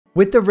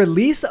With the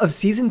release of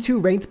Season 2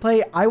 Ranked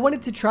Play, I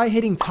wanted to try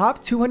hitting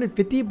top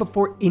 250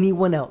 before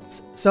anyone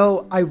else.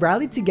 So I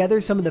rallied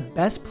together some of the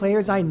best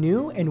players I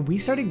knew and we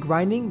started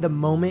grinding the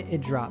moment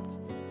it dropped.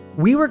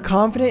 We were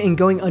confident in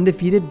going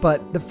undefeated,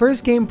 but the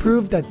first game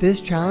proved that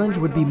this challenge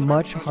would be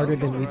much harder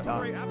than we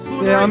thought.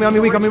 Yeah, I'm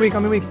weak. I'm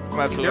absolutely.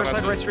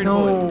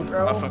 No,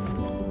 bro. Oh, fuck.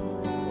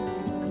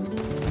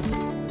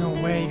 No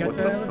way, you got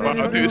that.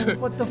 Oh,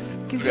 dude. What the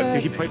fuck is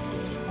that? He played.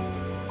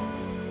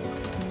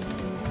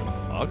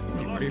 Fuck.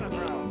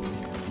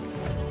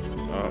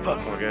 Oh,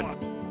 fuck. We're good.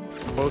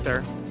 Both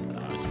there.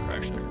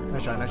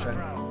 Nice shot.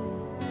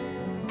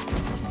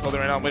 Hold it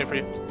right now. I'm waiting for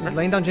you. He's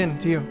laying down Jin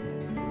to you.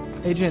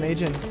 Hey Jin.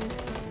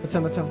 What's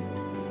him?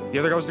 The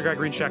other guy was the guy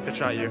green shack that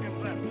shot you.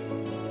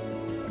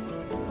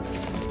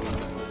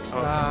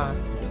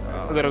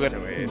 We're good.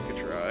 It's good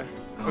try.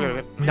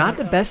 Okay. Not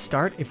the best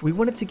start if we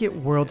wanted to get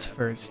worlds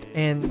first,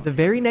 and the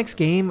very next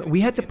game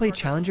we had to play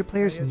challenger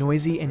players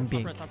Noisy and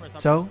Bink.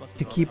 So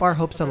to keep our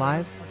hopes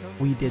alive,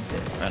 we did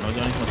this. Might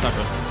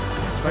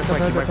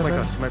flank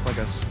us.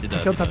 I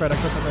killed top red.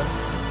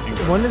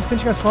 One is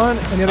pinching us spawn,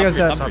 and the other guy's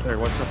dead. Top there,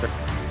 what's up there?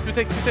 Two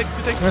take.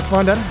 Nice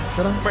spawn dead.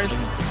 Shut him.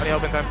 Any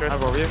help in time, Chris?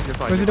 I'm over you, you're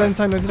fine. Noisy dead in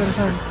time. Last guy.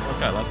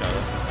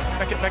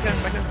 Back in.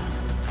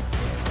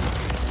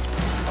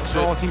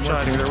 They're all team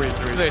shotting. They're weak.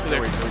 Two there.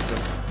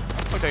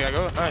 Okay, I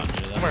go. Nice.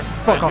 Come here.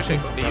 Fuck off. You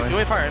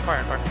wait, fire.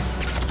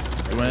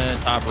 We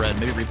went top red.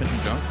 Maybe repinching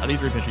junk. At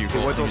least repinching you.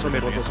 What's also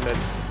mid? Oh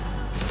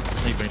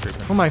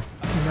my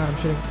fucking god, I'm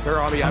shitting. They're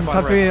on me. I'm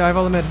top 3. I have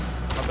all the mid.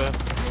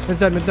 Mid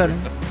side. Last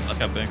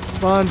guy Bink.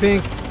 Spawn,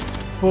 Bink.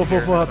 Full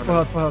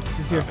health.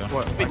 He's here.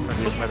 What?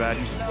 My bad.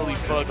 Holy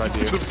fuck. One's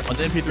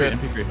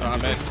MP3. Aw,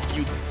 man.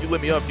 You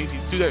lit me up.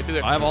 He's two there.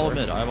 I have all of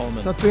mid.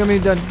 Top 3 on me,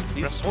 dead.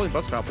 He's holding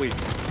bus stop. Wait.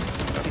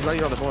 He's not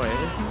even on the point.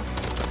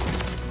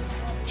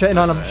 Shitting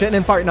on him. Shitting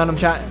and farting on him,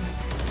 chat.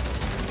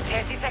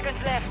 30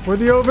 seconds left. We're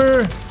the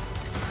over.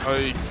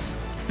 Nice.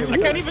 I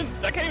can't even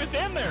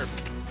stand there.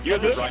 You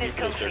guys were driving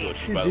through stairs, which,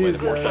 by the way, the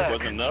force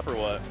wasn't enough or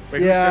what?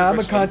 Wait, Yeah, I'm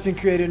a content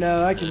creator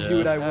now. I can do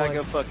what I want.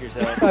 Go fuck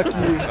yourself. Fuck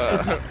you.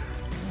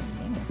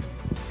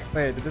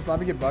 Wait, did this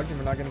lobby get bugged and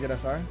we're not gonna get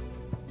SR?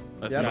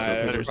 Yeah,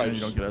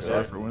 you don't get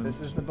SR for wins. This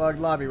is the bugged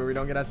lobby where we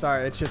don't get SR.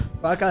 It's just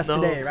fuck us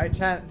today, right,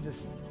 chat?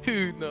 Just.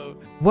 Dude, no.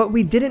 What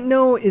we didn't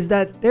know is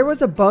that there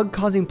was a bug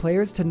causing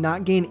players to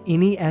not gain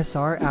any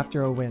SR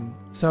after a win.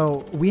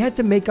 So we had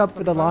to make up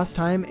for the lost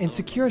time and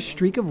secure a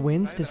streak of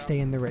wins to stay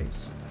in the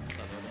race.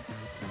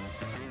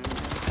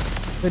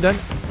 They're done.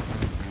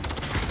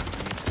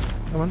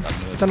 Come on.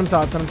 Send him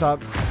top.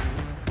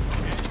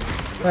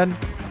 Dead. No,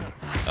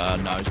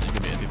 he's gonna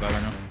give me MP5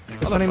 right now.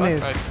 There's one in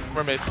maze.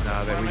 We're maze.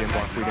 Nah, we didn't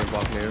block new.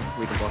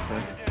 We didn't block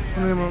new.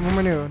 One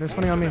more new. There's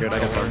 20 on me. Good, I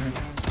got cover.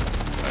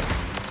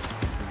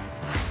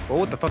 Well,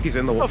 what the fuck? He's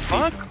in the wall. What the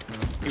fuck?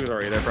 He was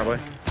already there, probably.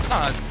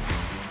 Ah.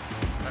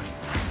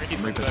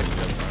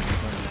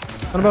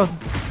 On both.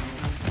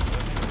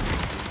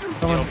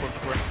 Come on.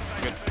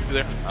 You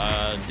there?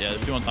 Yeah,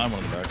 there's 2 on time,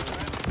 one in the back.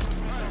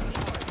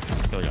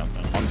 Kill you on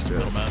time. I'm just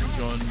Middle man,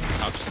 going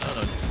top. 2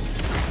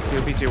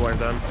 P2, 1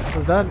 done.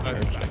 Was that?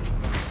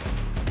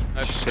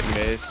 Nice. Shit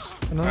maze.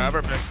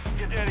 Never pick.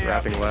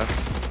 Wrapping left.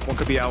 One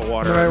could be out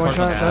water. Right, one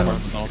shot. Dead.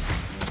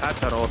 At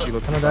tunnel if you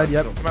look. I'm dead.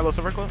 Yep. Am I low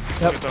silver club?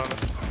 Yep. I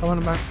want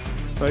him back.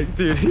 Like,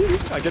 dude,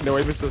 I get no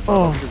aim assist.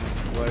 Oh. Because it's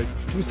like.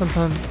 Give me some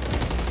time.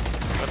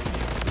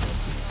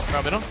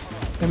 Around middle?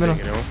 In middle.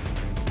 You know.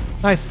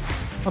 Nice.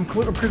 I'm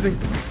cruising.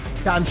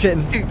 Yeah, I'm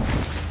shitting.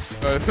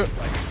 I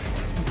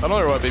don't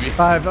know what, baby.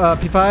 5.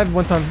 P5.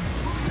 1 ton.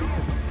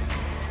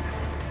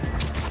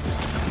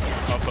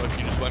 Oh fuck!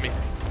 You just let me.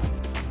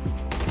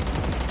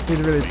 Need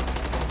to really.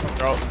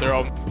 They're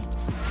all.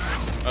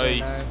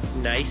 Nice.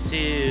 Nice.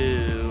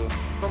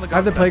 I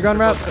have the playground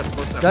wrap.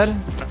 Dead. You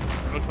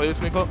wanna play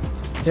this, Miko?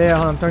 Yeah,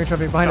 hold on. I'm throwing a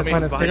trophy. Behind us. Take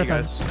our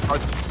time.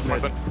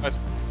 Nice.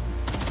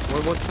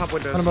 What's top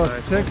windows? On both.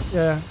 Nice. Sick.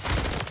 Yeah.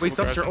 Wait,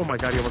 stop, sure. Oh my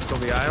god, you almost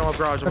killed me. I don't have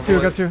garage.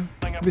 Got 2.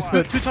 Be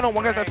splits. Two tunnel,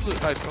 one guy's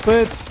absolute. Nice.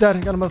 Splits.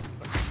 Dead. Got them both.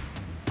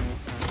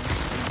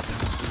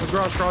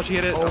 Garage, he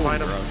hit it. I'm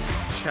behind him.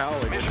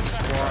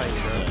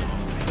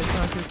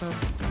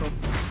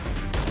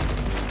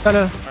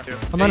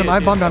 I'm on him. I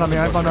bombed down on me.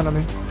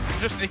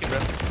 Just sneaking, bro.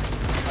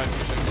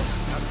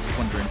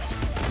 One drink.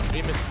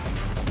 Dream it.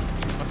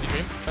 Must be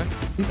dream.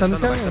 He's done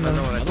this guy? Or no?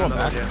 I'm going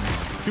back.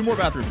 2 more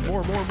bathrooms.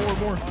 More.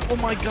 Oh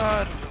my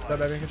god. Yeah,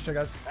 baby. Good shit,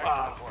 guys.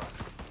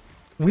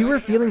 We were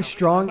feeling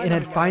strong and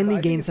had finally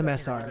gained some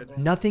SR.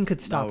 Nothing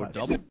could stop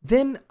us.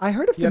 Then I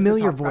heard a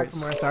familiar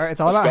voice. It's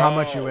all about how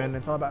much you win.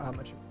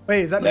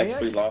 Wait, is that Next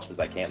Maniac? 3 losses,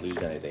 I can't lose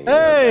anything.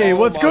 Hey,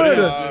 what's good?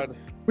 God.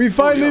 We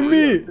finally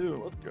meet.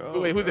 Let's go.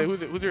 Wait, who's your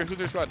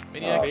squad?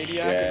 Maniac.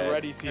 Maniac and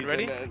Ready season.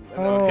 Ready?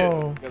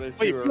 Oh.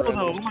 Wait,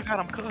 oh my god,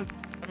 I'm cooked.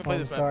 I can play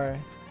I'm this, man. sorry.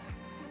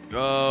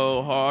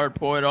 Go hard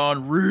point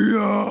on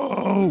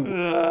Rio. One's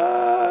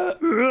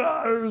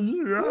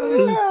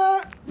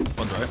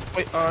right.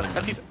 Wait,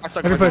 I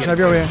start. Let me push. I'll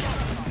be over here.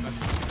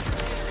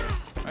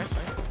 Nice.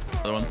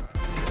 Other one.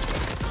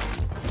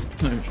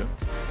 No, shit.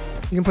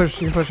 You can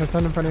push. I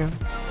stand in front of you.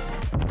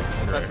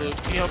 Absolute.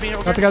 Can you help me here?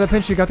 Got the guy that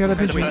pinched you. Got the guy that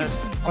pinched you. Nice.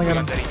 Oh, I got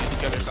him.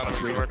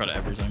 We're credit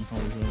everything.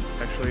 Holy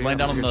shit. Actually, Laying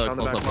down on you're the on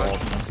close back up wall.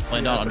 line.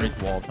 Laying down underneath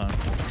the wall time.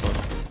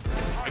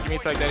 Give me a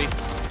sec, Daddy.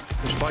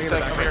 Just flying in the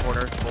back right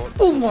corner.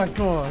 Oh my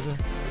god.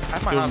 I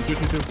have my arm. Two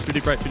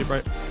deep right, two deep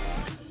right.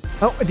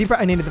 Oh, a deep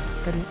right. I needed the.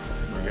 got it.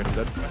 We're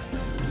good.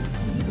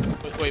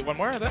 Wait, one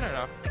more then or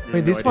no?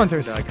 Wait, these spawns are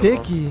Yeah, I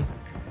killed sticky.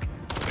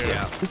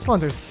 Yeah. These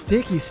spawns are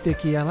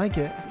sticky. I like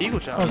it. Eagle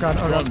shot. Oh god.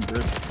 Oh Run, god.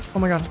 bridge. Oh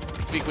my god.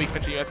 Weak,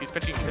 pinching us. He's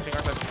pinching our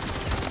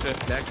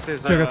side. Next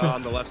is Sorry, got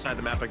on the left side of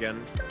the map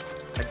again.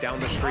 Like down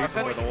the street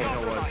from where the old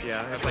hill was.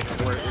 Yeah, it's like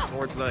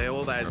towards the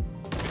hill that.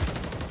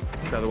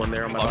 The other one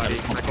there on my body.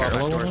 Okay, I call it back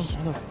parallel doors.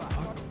 one?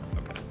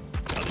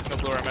 There's no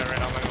blower I'm at right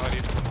now. I'm not gonna lie to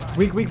you.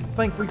 Weak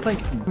flank. I'm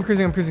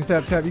cruising.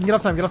 Step. You can get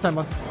off time,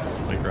 boss.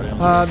 Like right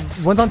on.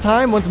 One's on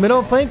time, one's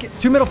middle flank,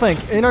 2 middle flank.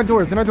 In our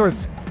doors.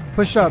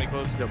 Push up. Pretty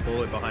close. There's a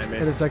bullet behind me.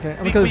 Wait a second. I'm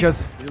gonna kill these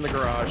guys. He's in the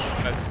garage.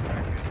 Nice.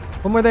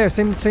 One more there.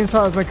 Same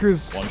spot as my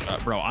cruise. One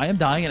shot. Bro, I am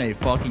dying in a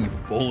fucking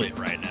bullet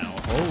right now.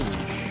 Holy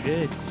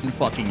shit. One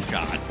fucking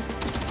shot.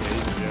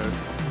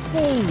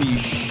 Holy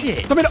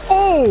shit. Come in.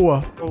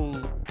 Oh!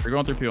 Oh. We're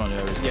going through P1, yeah.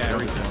 Yeah,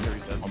 One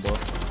resets. bullet.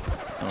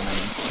 Oh, man.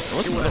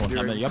 What's the other one? I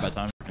mean, you got that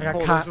time. I got Oh,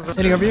 caught. this is the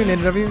Hitting over you,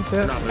 naded over you. They're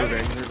Stay not moving.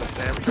 There's a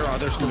Sam.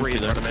 There's three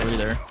in there. front of Three me.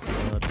 there.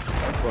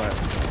 What?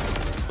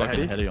 It's fucking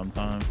Heady? heady on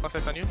time. Last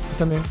side on you.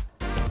 Step me.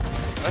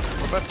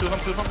 Left, two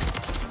of them.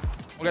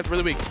 One guy's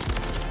really weak.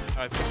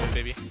 Nice, good shit,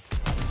 baby.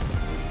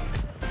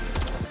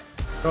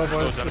 Go,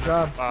 boys. Good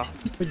job. Wow.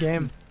 Good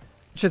game.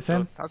 Shit,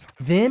 Sam. That's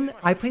Then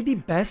I played the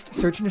best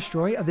search and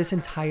destroy of this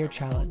entire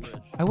challenge.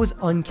 I was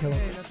unkillable.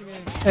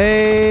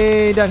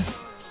 Hey, Dad.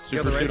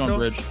 Super the right shoot on still?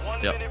 bridge.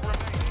 Yep.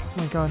 Oh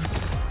my god.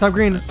 Top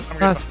green. I'm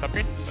Last. top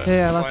green.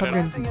 Yeah, last top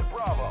green.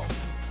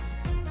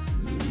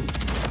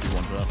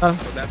 One shot.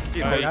 That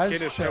skin, Alright, that guys.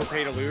 skin is so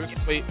pay to lose.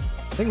 Wait.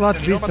 I think lots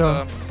of you know beats though.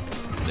 about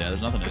Yeah,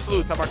 there's nothing.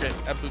 Absolute top market.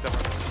 Absolute top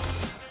market.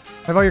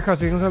 I have all your cards,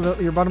 so you can go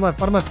to your bottom left.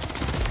 Come on.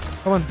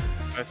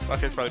 Nice.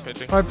 Last guy's probably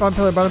pitching. Alright, bottom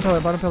pillar.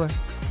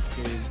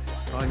 He's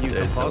on you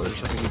for closet or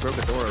something. He broke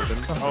the door open.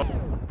 Oh.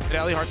 Hit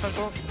alley, hard stun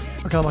goal.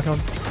 I'll kill him.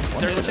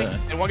 Stair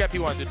glitching. And one got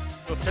P1, dude.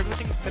 Go stair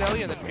glitching, hit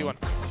alley, and then P1.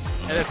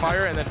 And then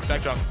fire, and then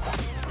back jump.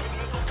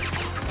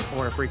 I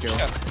want a free kill.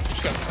 Yeah, you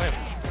just got slammed.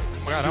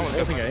 Oh my god, that was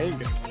Holding good.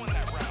 an egg.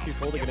 He's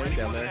holding an egg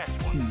down there.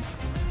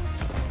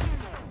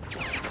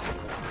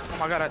 Oh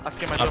my god, I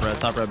skipped my Top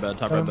jump. red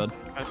bed.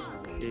 Nice. Nice.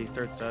 He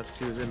started steps.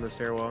 He was in the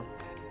stairwell.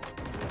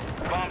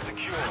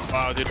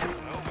 Wow, dude.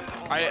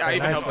 I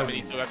even nice, helped my boys.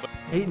 mini too. But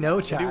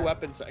 8-0 chat. New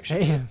weapon section.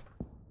 Damn.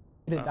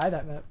 I didn't die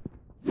that map.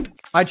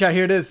 Alright, chat,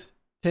 here it is.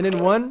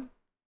 10-1.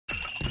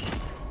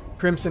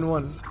 Crimson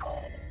 1.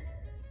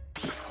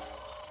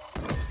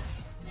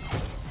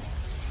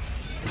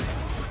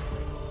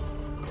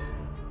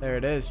 There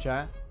it is,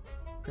 chat.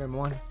 Grim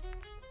 1.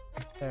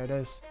 There it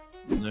is.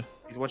 Yeah.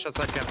 He's one shot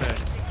side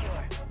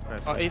cafe.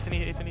 Nice. oh, ace and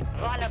E.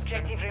 Oh, One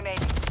objective remaining.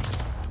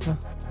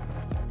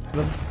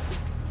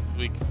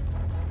 weak.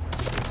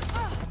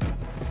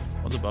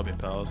 One's above me,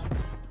 palace.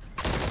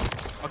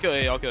 I'll kill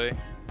A.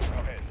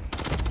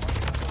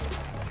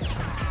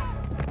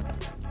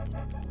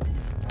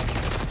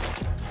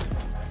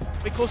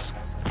 Wait, close.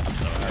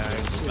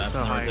 It's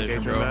a high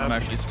engagement bro. I'm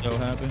map. actually so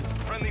happy.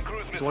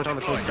 He's one on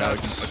the close God, we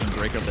can steps. fucking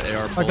break up the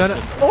AR. I got it.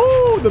 bullshit.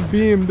 Oh, the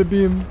beam.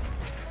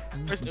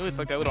 First new, it's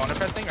like that little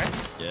underpress thing, right?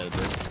 Yeah, the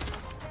bridge.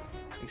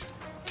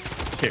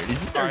 Here,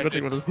 he's Alright, glitching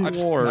dude. with his I'm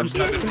sword.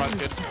 just not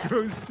this good.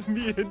 Goes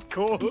me and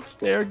Cole.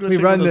 They're glitching We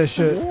run with a this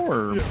shit.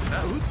 sword.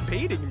 Who's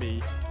baiting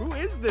me? Who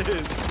is this?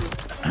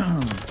 I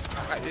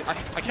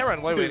can't run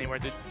away anymore,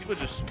 dude. People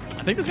just.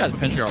 I think this guy's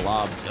pinching our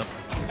lob. Yep.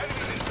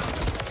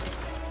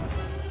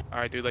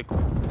 Alright, dude, like.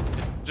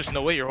 Just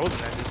no way you're holding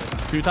that, dude.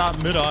 Like, Two top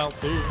mid aisle,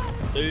 dude.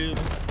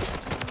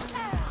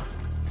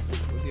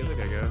 Where'd the other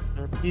guy go?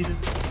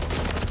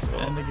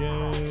 End the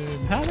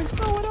game. Havoc's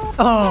going off.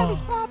 Oh.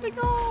 Popping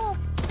off.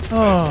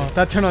 Oh,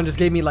 that turn on just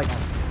gave me like.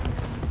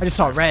 I just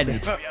saw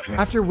red.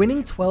 After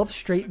winning 12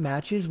 straight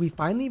matches, we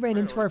finally ran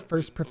into our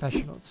first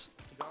professionals.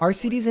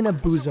 RCD's and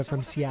Abuza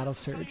from Seattle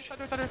Surge.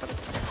 Pillars,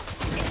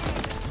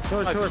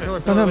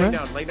 no, laying man.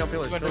 down, laying down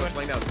pillars, pillars,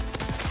 laying down.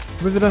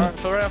 Where's it done?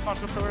 Fill right up front,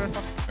 fill right up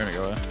front. We're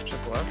gonna go.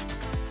 Check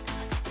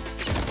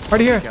left.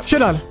 Right here.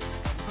 Shit on.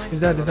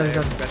 He's dead. Betting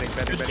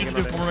Just him keep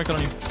on one more make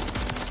on you.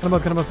 Cut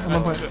him up. I'm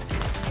on point. There's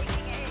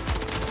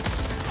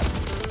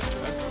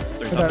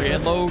Okay. top three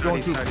and low Side,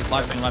 going through. side, side.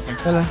 Live thing.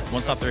 Hello.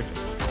 One top three.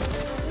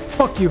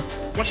 Fuck you.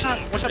 One shot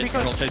Chase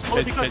because.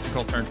 control, chase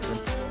control, turn.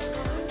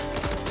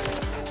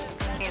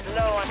 Is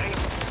low on reach.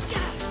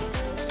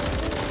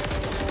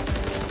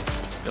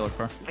 Yellow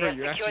car. We have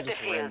You're actually secured the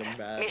just field. random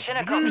bad. Mission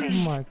Oh accomplished.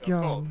 my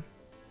god.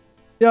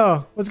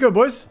 Yo, what's good,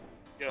 boys?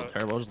 Yo,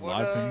 Terrible, just what,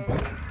 live ping.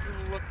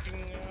 you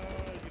looking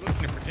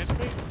to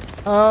participate?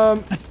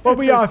 What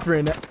we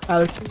offering,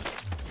 Alex?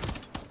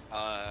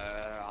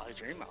 I'll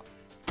dream out.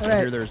 All I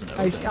hear right. there's an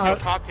I, open. I'll,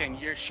 Top 10,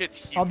 your shit's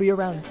huge. I'll be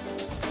around.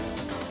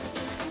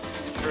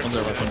 One's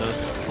there left window.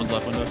 One's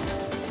left window.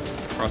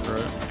 Across the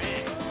road.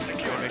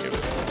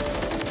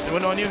 Mid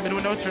window on you, turn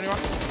you on.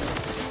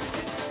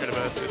 Good of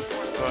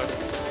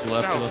us. You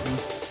left, No. you left me.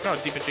 No,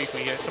 deep in cheeks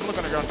we get. Someone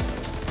look underground.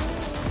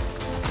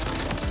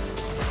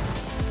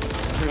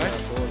 Nice.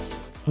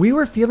 We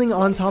were feeling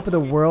on top of the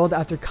world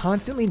after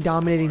constantly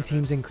dominating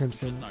teams in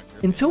Crimson,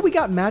 until we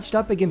got matched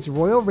up against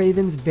Royal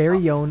Raven's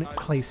very own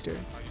Clayster.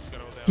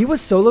 He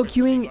was solo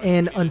queuing,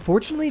 and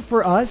unfortunately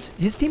for us,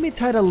 his teammates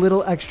had a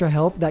little extra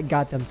help that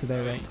got them to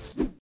their ranks.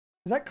 Is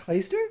that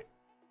Clayster?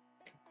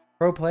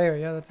 Pro player,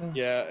 yeah, that's him.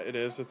 Yeah, it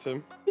is. It's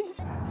him.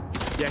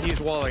 Yeah,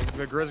 he's walling.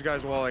 The Grizz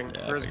guy's walling.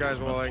 Yeah, Grizz guy's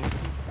walling.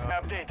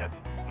 Updated.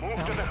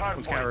 Move to the hard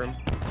One's point. cat room.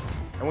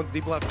 And one's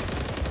deep left.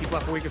 Deep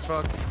left, weak as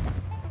fuck.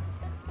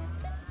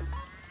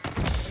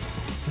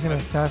 He's gonna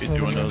assassinate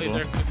Two him. windows. Please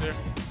there, please there.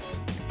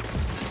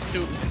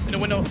 Two in the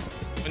window.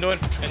 Window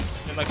and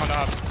like on the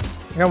hop.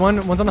 I got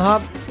one. One's on the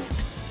hop.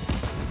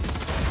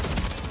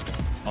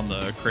 On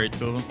the crate,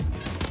 two of them.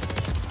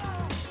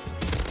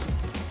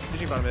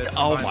 Did you find mid?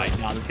 Oh Fine. my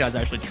god, this guy's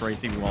actually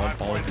tracing while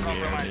falling through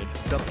the air, dude.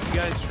 Dubs, you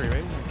guys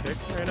streaming? Kick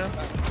right now?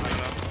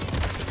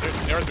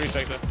 There are 3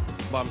 seconds.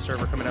 Bomb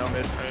server coming out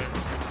mid.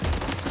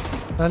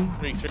 Done.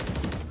 Dude,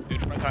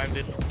 front time,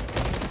 dude.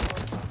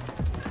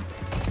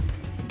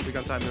 We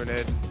got time to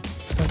nade.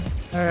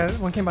 Alright,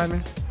 one came by me.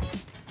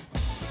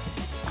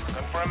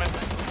 Confirm it.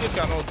 Just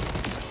got old.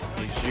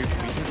 Please shoot.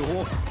 We do the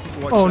whole. He's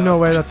one Oh shot. no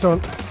way, that's so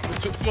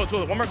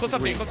Two. One more close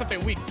up to you. Close up to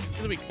you. Weak.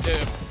 To the weak.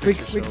 weak,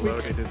 You're so weak, weak.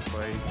 loaded, this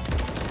play.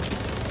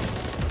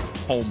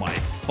 Oh my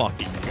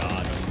fucking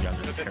god. You guys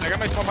are I got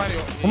my small behind you.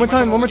 One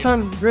more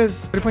time,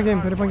 Grizz. 30-point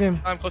game, 30-point game.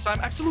 Close time.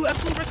 Absolute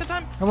rest of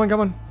time. Got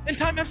one. In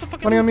time, absolute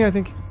fucking. Running on me, I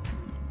think.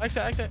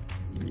 Exit.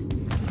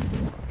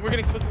 We're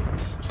getting split.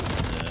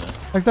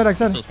 Exit.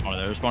 Still spawning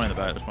there. They're spawning in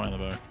the back.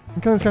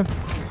 I'm killing this guy.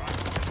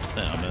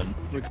 Yeah, I'm in.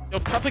 Yo,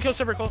 probably kill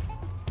Silver Cole.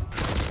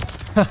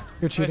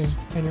 You're cheating.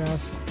 Nice. In your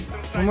ass.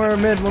 One more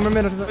mid. Wait, you want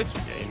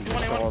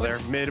All to there.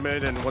 Mid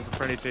and one's in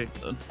front of AC.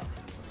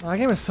 That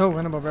game is so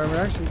winnable, bro. We're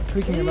actually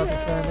tweaking about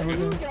this guy.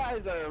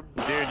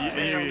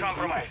 Dude,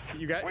 Compromised.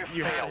 you got We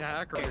you had failed. a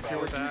hacker. You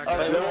with the hacker.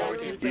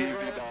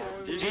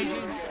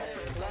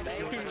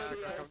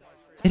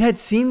 It had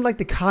seemed like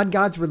the COD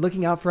gods were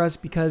looking out for us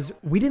because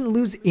we didn't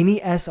lose any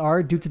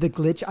SR due to the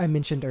glitch I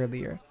mentioned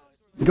earlier.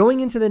 Going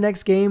into the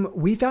next game,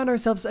 we found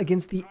ourselves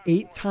against the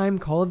 8-time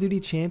Call of Duty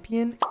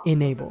champion,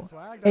 Enable,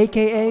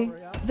 aka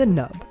the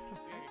Nub.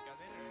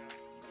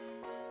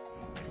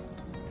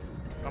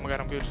 Oh my god,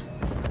 I'm good.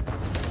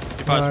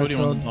 P5 Alright, Swooty,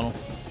 one's in Phil. tunnel.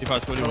 P5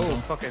 Swooty, one's in Oh, tunnel.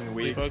 fucking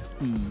weak.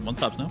 One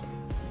stops now.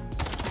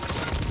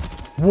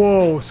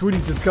 Whoa,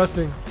 Sweetie's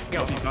disgusting.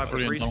 Got P5 for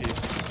Pretty free intel.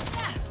 skis. Do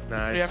you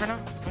Nice. have her now?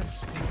 Nice.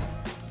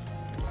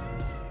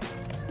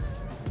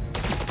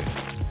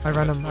 I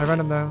run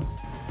him though.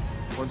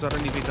 One's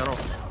underneath me tunnel.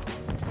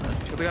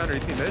 Kill the guy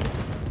underneath me mid.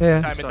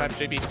 Yeah. Time,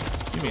 JB.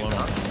 Leave me alone.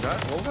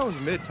 One guy was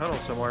mid tunnel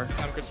somewhere.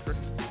 I'm Christopher.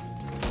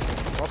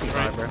 I'll be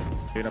fine, bro.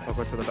 Dude, I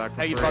poke to the back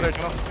for Hey, you free. saw there,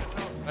 tunnel.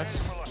 Nice.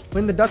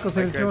 Win the Duckles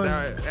hit Guys, 2 in.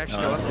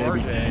 actually, No, let's baby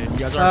RJ. gang. You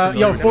guys are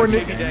Yo, familiar. 4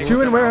 Take a day.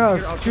 2 in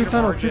warehouse, I was 2 thinking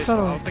tunnel, about 2 RJ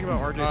tunnel. I was thinking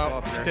about RJ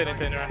Sloth there.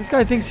 Right. This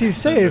guy thinks he's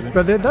safe,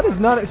 but that is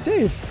not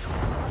safe.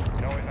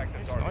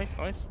 Nice.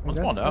 One That's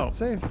spawned not out.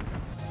 safe.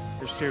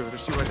 There's two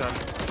right down.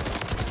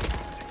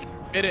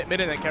 Mid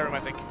in that cat room, I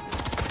think.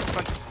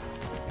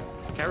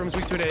 Cat room's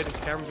weak to an aid.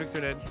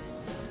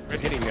 They're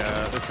getting,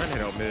 they're trying to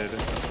hit out mid.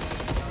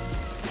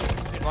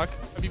 Lock.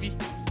 BB.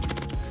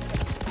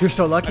 You're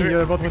so lucky.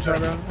 You're both one shot,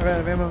 bro. I ran out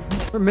of ammo.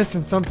 We're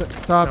missing something.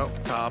 Top. Nope,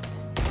 top.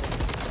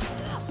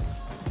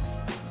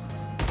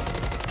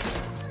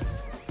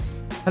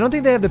 I don't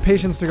think they have the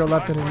patience to go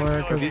left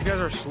anymore. These Because guys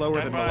are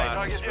slower than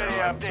molasses, bro.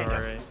 I'm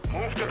sorry.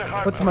 Move to the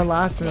hard what's point.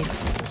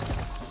 molasses?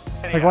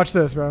 Like, watch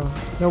this, bro.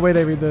 No way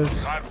they read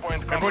this. Hard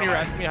point Remember when you were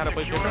asking me how to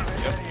play Shaper?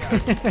 Yep.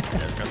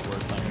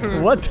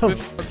 What the?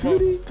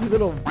 Sweetie, you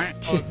little.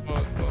 Slow.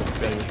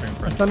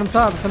 Send him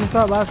top.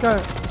 Last guy.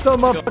 So,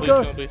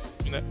 motherfucker. Please.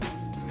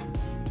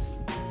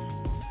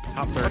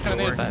 Top What third, kind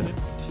don't of worry. name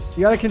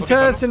You gotta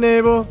contest,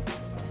 Enable.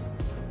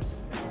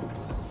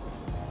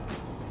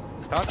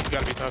 Stop. You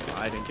gotta be tough.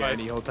 I didn't get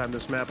any whole time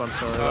this map. I'm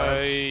sorry.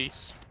 lads.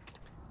 Nice.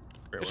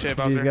 Good shit, GG's,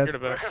 Bowser. guys. You're the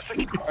best.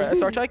 Alright,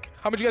 Star Trek.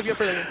 How much you guys get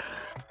for that game?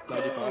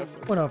 95.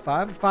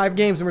 105. 5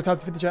 games and we're top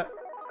 50 chat.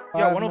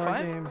 Yeah, 5 more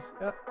 105? games.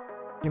 Yep.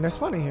 And they're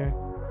spawning here.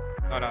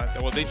 No.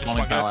 Well, they just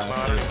Spawning swung pal out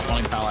ass, some dude.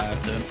 Spawning pal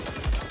ass, dude.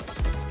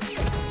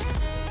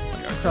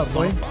 What's up,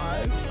 boy?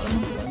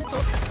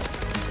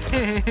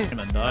 Fucking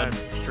a dud.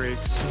 5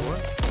 streaks.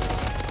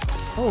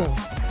 Oh.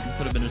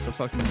 Could have been just a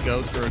fucking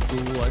ghost or a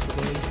ghoul, I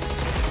suppose.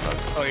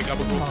 Oh, you got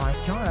Oh blue. my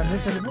god, I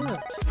missed any more.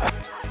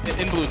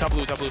 In blue, top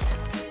blue.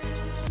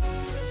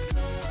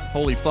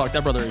 Holy fuck,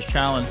 that brother is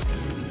challenged.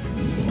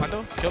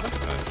 Mondo, kill them.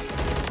 Nice.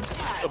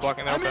 Still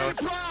blocking their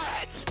balance. Why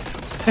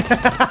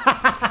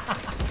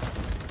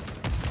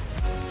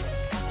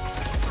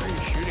are you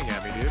shooting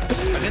at me, dude?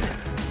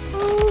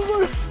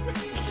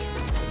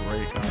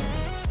 Great time.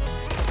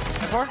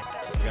 That far?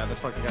 Yeah, the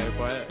fucking guy who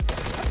quiet.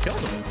 Killed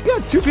him. We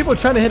got 2 people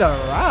trying to hit a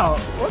route.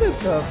 What is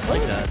the Like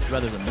fuck? that. Too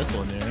bad there's a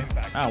missile in here.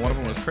 Ah, one of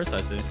them was Chris, I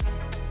see.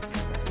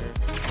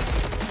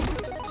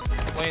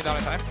 Laying down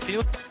in time. Can you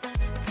look?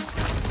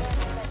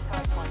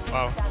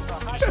 Wow.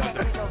 You just went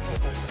there.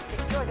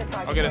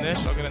 I'll get a niche.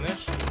 I'll get a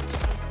niche.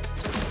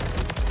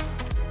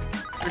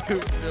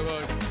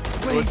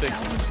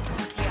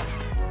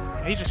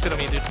 He just hit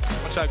me, dude.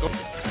 One shot, go.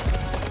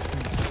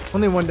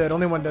 Only one dead.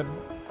 Only one dead.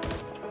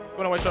 Go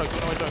on a white truck. Go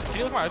on a white truck. Can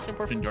you look at my ice cream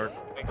portion? In dark.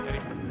 Thanks, Eddie.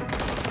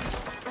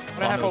 I'm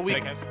gonna have a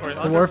week.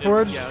 The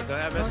Warforged? Yeah, the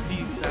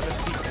MSP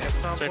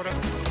stance top, whatever.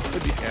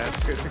 Could be, yeah,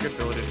 it's a good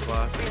ability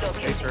class.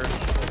 Acer.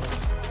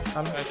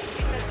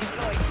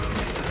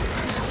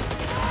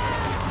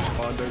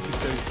 Mondo, you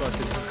said he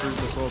fucking improved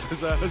this whole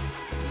his ass.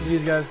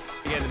 These guys.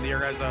 Again, and the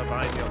other guys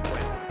behind me on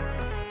point.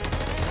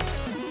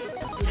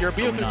 You're a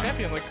BO2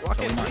 champion, like, walk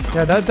in.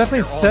 Yeah, that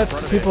definitely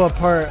sets people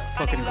apart.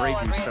 Fucking Grey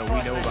Goose, so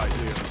we know about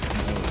you.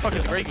 Fuck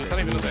is Grey Goose? I don't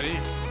even know what that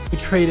is. We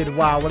traded.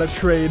 Wow, what a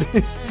trade.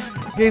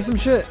 Gave some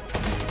shit.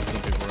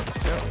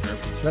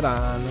 Right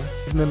on.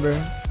 Remember.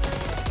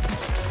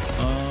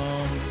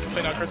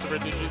 Play now, Curse of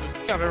Red, dude.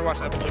 Yeah, I've ever watched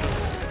that episode of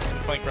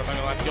Flank Bro, I'm not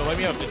gonna lie. Yo, let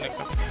me up, dude, next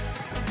time.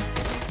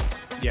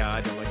 Yeah,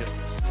 I don't like it.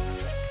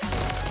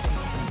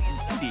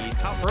 The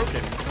top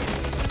broken.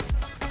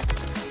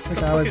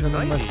 Like I was in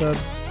my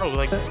subs. Bro,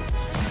 like,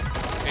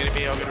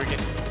 me, I'll get Rican.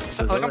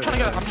 Like, I'm trying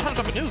to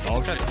jump a news.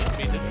 All guys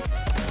me, dude.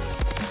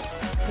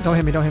 Don't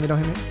hit me, don't hit me,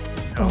 don't hit me.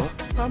 No,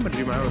 I'm gonna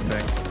do my own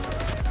thing.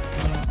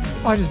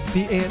 Oh, I just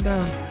beat Ant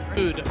down.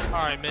 Dude,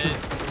 alright, man.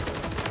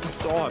 You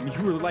saw him,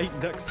 you were right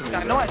next to me. Yeah,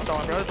 I know I saw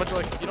him, bro, but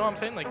like, you know what I'm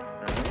saying? Like,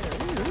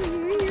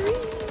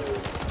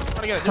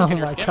 trying to get a Oh nuke in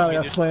your my skin, god, I me,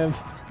 got dude. slammed.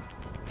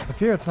 I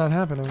fear it's not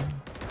happening.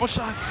 One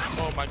shot.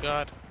 Oh my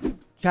god.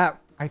 Chat,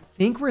 I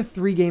think we're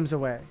 3 games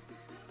away.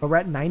 But we're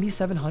at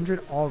 9,700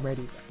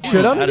 already.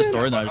 Should I I had a again?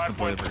 story that I just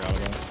completely forgot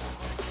about.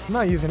 I'm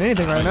not using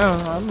anything right now.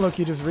 I'm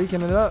lucky just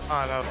reeking it up.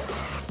 Oh no.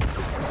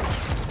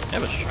 You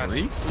have a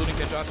streak? Looting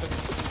Ken Johnson.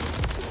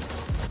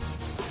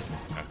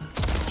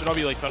 Should all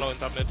be like tunnel and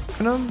top mid.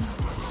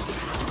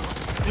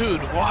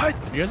 Dude, what?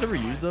 You guys ever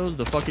use those?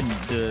 The fucking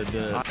the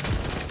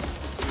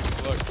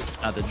Look.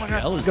 the Oh my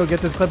gel is Go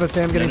get this clip of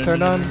Sam getting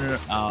turned on. no.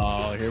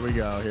 Oh, here we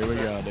go,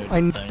 dude.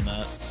 I'm saying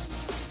that.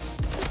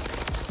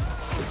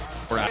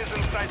 We're at Is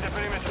inside the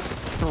perimeter.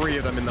 3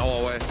 of them in the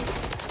hallway.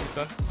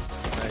 Son.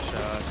 Nice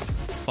shots.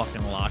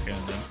 fucking locking,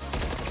 dude.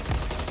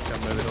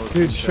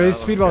 Dude, straight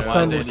speed while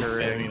stunned Dude,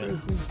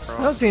 is. it's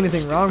I don't see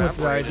anything wrong with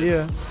the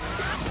idea.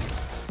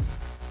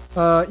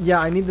 Yeah,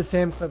 I need the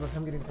Sam clip of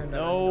him getting turned on.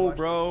 No,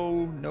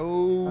 bro,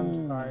 no.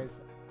 I'm sorry.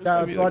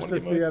 Yeah, let's watch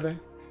this together.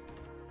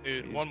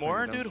 Dude, He's one more,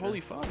 pretty dude. dumb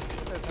Holy fuck.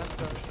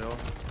 Still.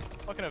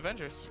 Fucking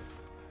Avengers.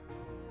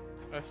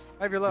 Nice.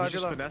 I have your low, He's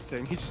just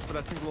finessing. He's just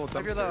finessing the little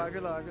dumpster. I have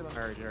your low, I have your low, I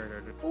have your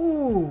low.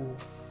 Alright. Ooh.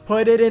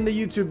 Put it in the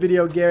YouTube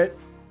video, Garrett.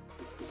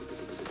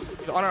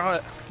 He's on our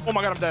hut. Oh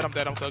my god, I'm dead.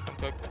 I'm cooked.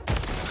 What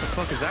the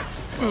fuck is that?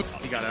 Oh,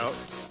 he got out.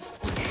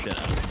 Shit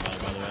out of somebody,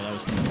 by the way. That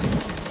was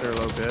They're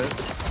low bit.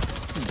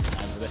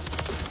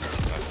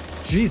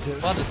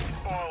 Jesus. All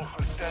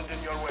who stand in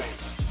your way.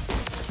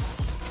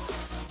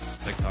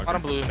 TikTok.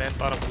 Bottom blue, man.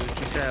 Bottom blue.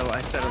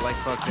 I said it like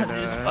fucking.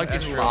 fucking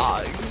Astro.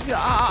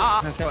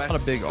 That's how I'm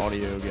not a big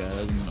audio guy.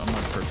 I'm not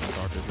a person to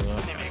talk to for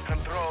that. Enemy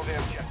control the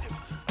objective.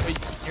 Wait,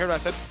 you heard what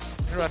I said?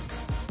 You heard what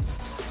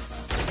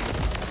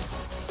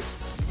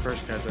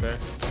First guy today.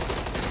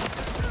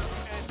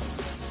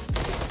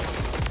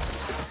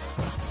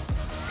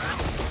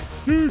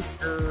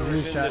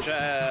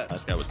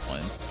 Last guy was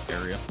playing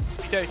area.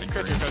 Yeah, you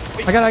Chris, you're good.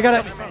 Wait, I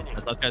got it.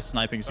 That's last guy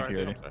sniping sorry,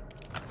 security.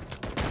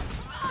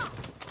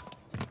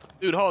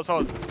 dude, dude, hold.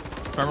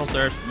 Terminal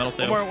stairs, metal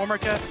stairs. One more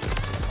cat.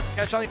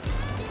 Catch on you.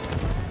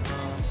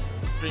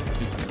 Green.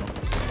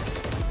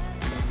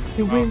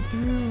 It went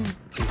through.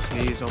 You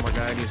sneeze. Oh my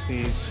god, you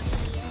sneeze.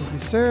 Thank you,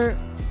 sir.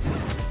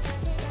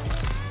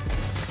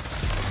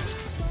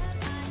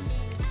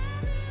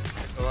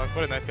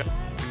 What a nice guy.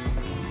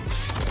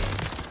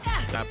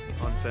 Tap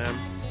on Sam.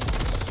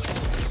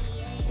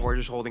 We're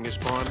just holding his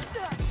spawn.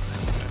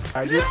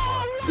 I did.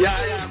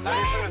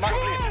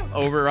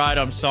 Override,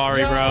 I'm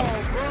sorry, bro.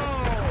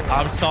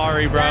 I'm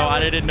sorry, bro. I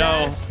didn't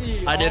know.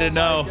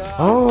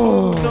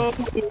 Oh,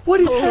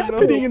 what is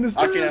happening in this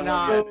game?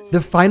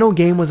 The final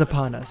game was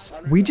upon us.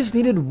 We just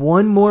needed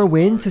one more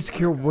win to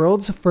secure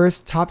world's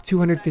first top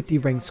 250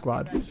 ranked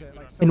squad.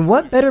 And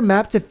what better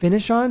map to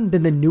finish on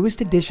than the newest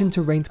addition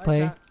to ranked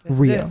play,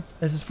 Rio.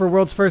 This is for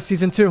world's first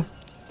season 2.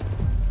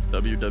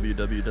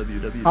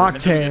 www.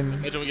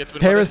 Octane,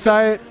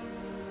 Parasite,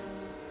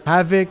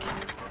 Havoc,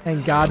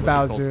 and God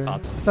Bowser.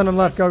 Stun him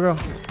left, go.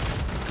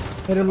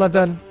 Hit him left,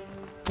 dead.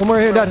 One more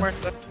here, dead.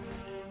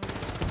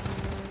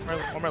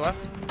 One more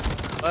left.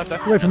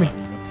 Left. Wait for me.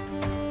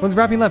 One's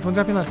wrapping left. In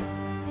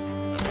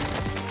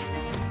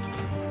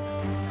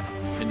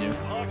you.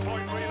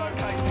 Hardpoint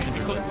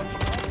relocated. Close.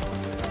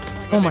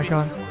 Oh my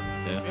god.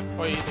 Yeah.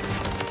 Oh, easy.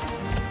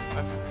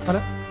 Got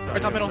it.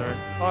 Right top middle.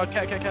 Oh,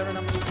 cat right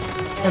now.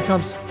 Nice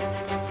comes.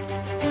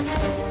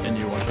 In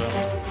you, watch out.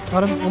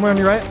 Got him. One more on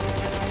your right.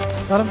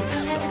 Got him.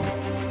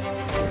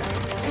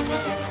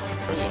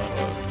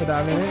 Good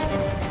dive, man.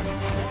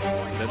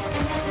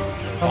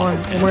 One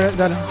more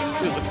dead.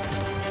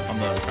 On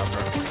the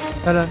cover.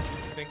 Dead. I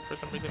think for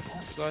some reason.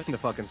 In the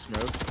fucking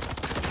smoke.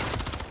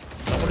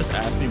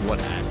 me what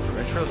ask.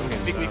 I'm sure them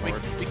getting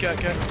Weak,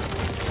 cat.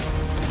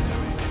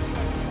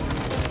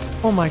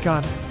 Oh my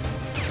god.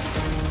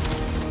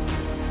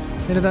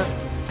 Into that.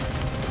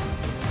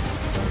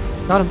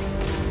 Got him.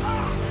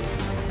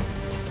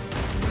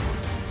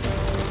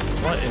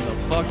 What in the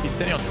fuck? He's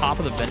sitting on top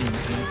of the vending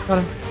machine.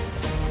 Got him.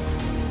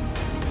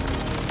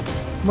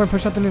 I'm gonna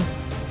push out the new.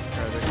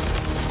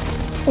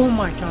 Oh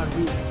my god,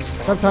 we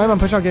grab time, I'm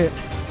push out gate.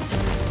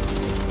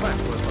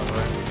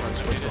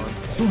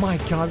 Oh my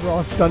god, we're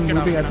all stunned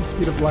moving at the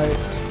speed of light.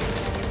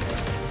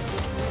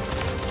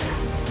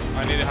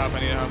 I need to help.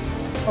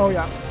 Oh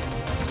yeah.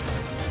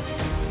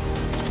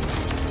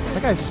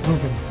 That guy's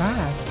moving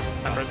fast.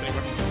 Not pressing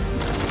anymore.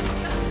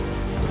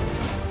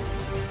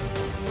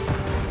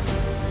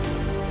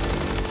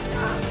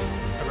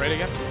 I'm ready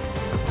again.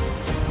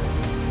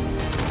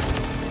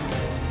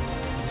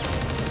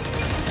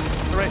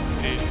 Right.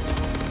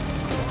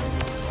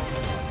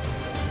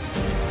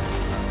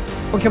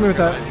 Don't kill me with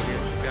that.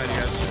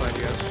 Behind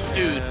you guys.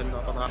 Dude. And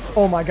up on top.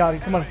 Oh my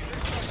god, come on.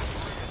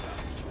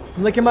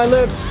 I'm licking my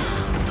lips.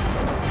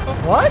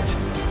 What?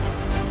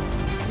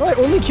 No, I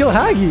only kill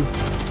Haggy.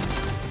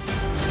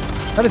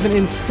 That is an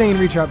insane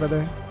retrap right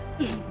there.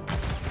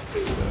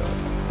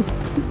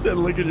 He said,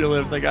 look at your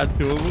lips. I got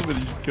 2 of them, and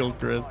he just killed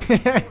Chris.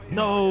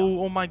 No.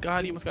 Oh my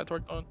god, he almost got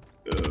torqued on.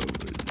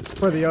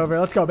 For the over.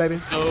 Let's go, baby.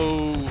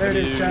 No. There it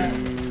is, chat.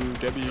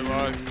 Come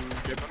on.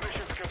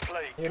 Mission's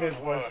complete. It is,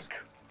 Good boys. work.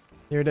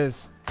 Here it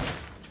is.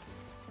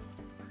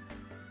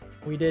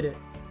 We did it.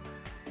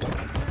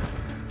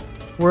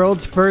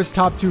 World's first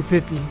top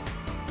 250.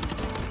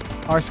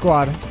 Our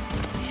squad.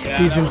 Yeah,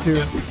 Season that was 2.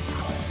 good.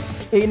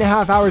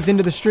 8.5 hours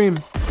into the stream.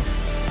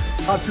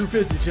 Top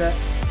 250, chat.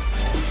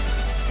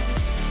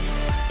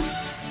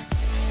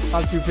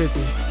 Top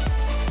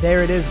 250.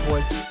 There it is,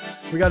 boys.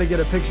 We got to get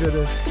a picture of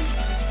this.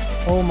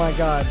 Oh my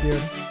god,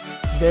 dude.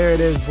 There it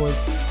is, boys.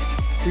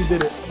 We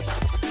did it.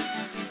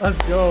 Let's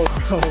go,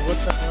 bro. What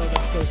the hell?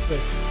 That's so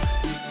sick.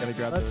 Gotta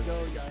grab Let's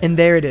go, guys. And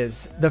there it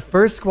is. The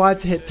first squad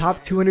to hit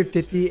top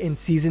 250 in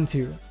season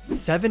 2.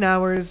 7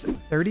 hours,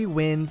 30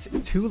 wins,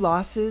 2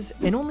 losses,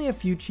 and only a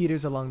few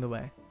cheaters along the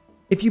way.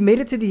 If you made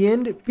it to the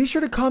end, be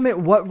sure to comment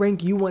what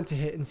rank you want to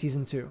hit in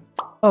season 2.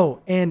 Oh,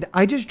 and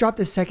I just dropped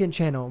a second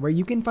channel where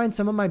you can find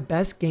some of my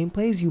best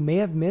gameplays you may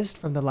have missed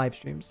from the live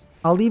streams.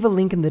 I'll leave a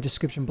link in the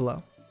description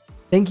below.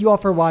 Thank you all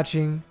for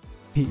watching.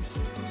 Peace.